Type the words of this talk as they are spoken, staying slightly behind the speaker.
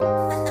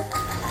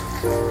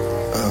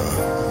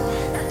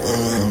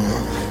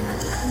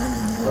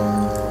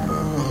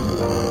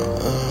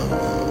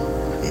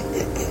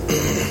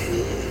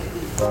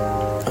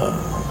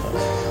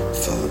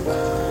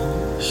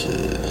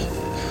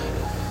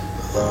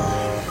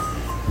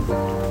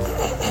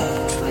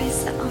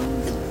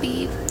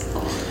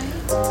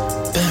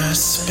Bass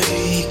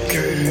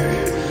speaker,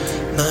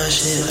 my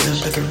shit up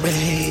like a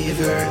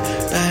raver.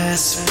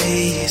 Bass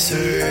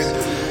spacer,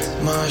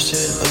 my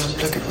shit up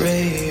like a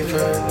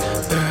raver.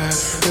 Bass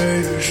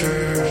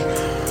spacer,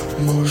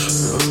 my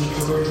shit up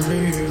like a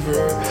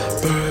raver.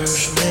 Bass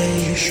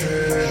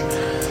spacer,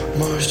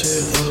 my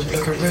shit up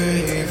like a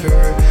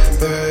raver.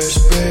 Bass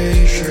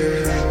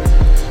spacer,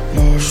 my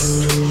shit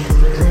up like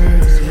a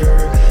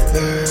raver.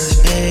 Bass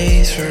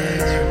spacer,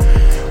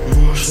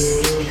 my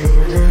shit up like a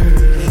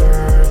raver.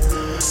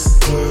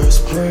 Glass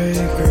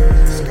breaker,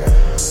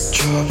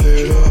 chop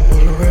it up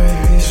with a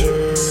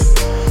razor.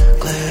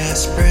 Glass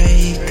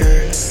breaker,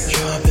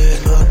 chop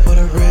it up with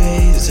a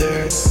razor.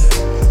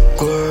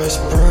 Glass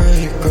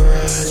breaker,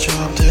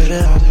 chopped it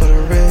up with a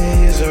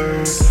razor.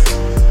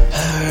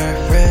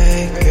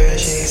 Heartbreaker,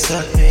 she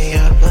sucked me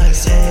up like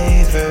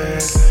Saver.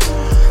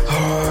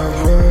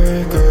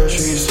 Heartbreaker,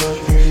 she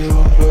sucked me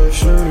up like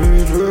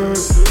Saver.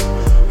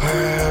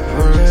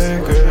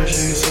 Heartbreaker,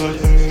 she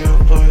sucked me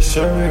up like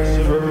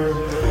Saver.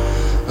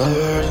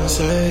 Lord and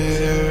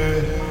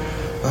Savior,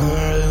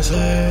 Lord and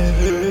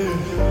Savior,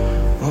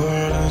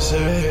 Lord and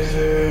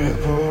Savior,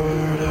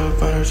 poured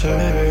up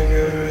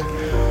Undertaker,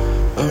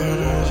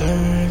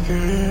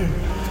 Undertaker,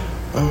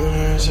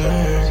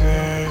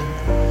 Undertaker.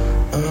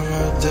 I'm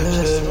a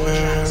dead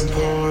man,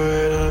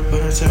 poured up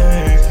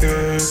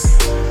Undertaker.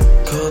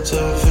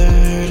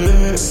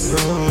 Cultivator,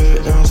 roll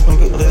it down,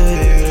 smoke it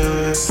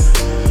later.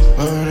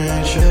 Money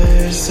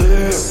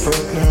chaser,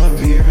 broke now,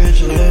 be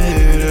rich later.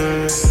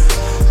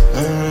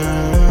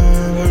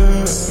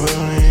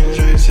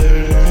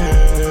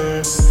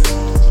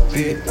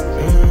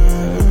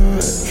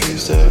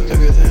 Freestyle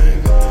everything.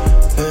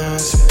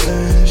 Fast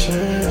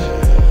places,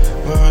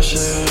 my shit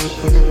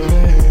up like a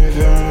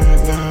raver.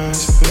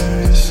 Fast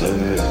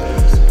places,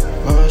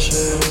 my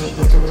shit up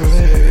like a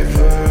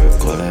raver.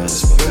 Glass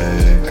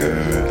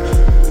breaker,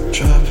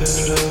 chop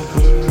it up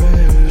with a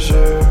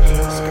razor.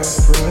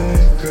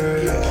 Heartbreaker,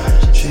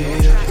 she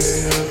up me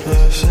up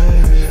like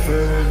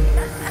Saver.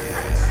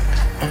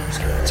 I'm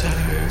a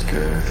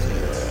tiger,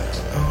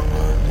 I'm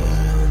a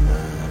man,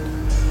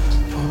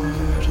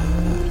 poured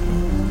up,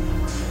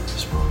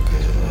 smoke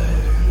it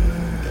later.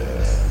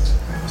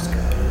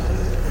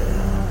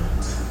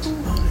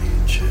 Money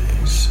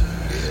chaser,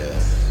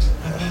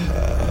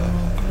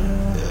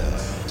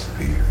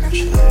 be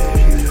rich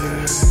later.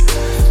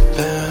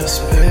 Bass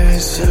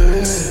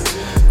spacer,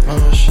 my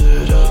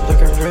shit up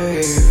like a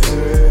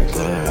raver.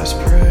 Glass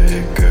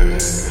breaker,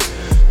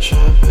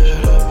 chop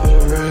it up with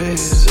a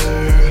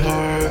razor.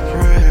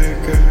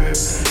 Heartbreaker,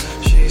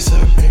 she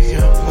sucked me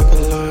up like a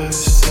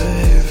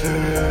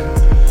lifesaver.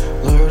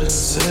 Lord and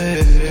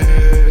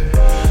Savior,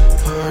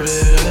 poured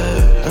it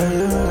up.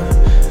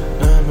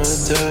 I'm a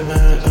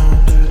diamond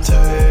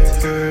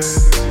Undertaker.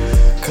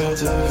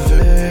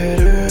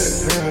 Cultivator,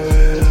 grow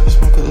it up,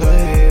 smoke it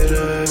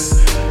later.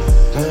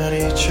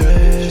 Money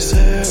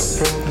chaser,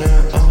 broke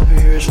now, I'll be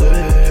rich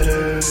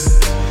later.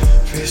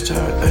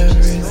 Freestyle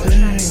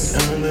everything,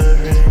 I'm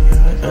living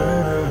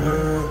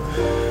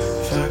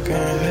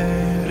fucking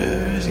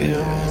haters, you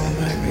don't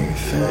make me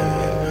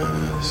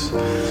famous.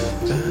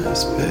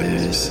 Bass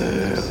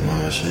spacer,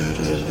 my shit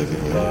is like a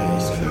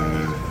razor.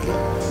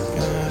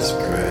 Glass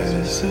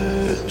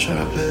grazer,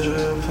 chop it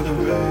up with a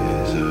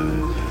razor.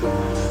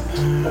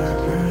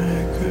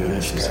 Heartbreaker,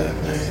 she set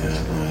me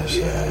up my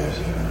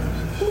Saver.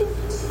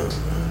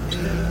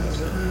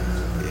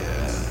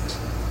 Yeah,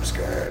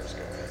 scared.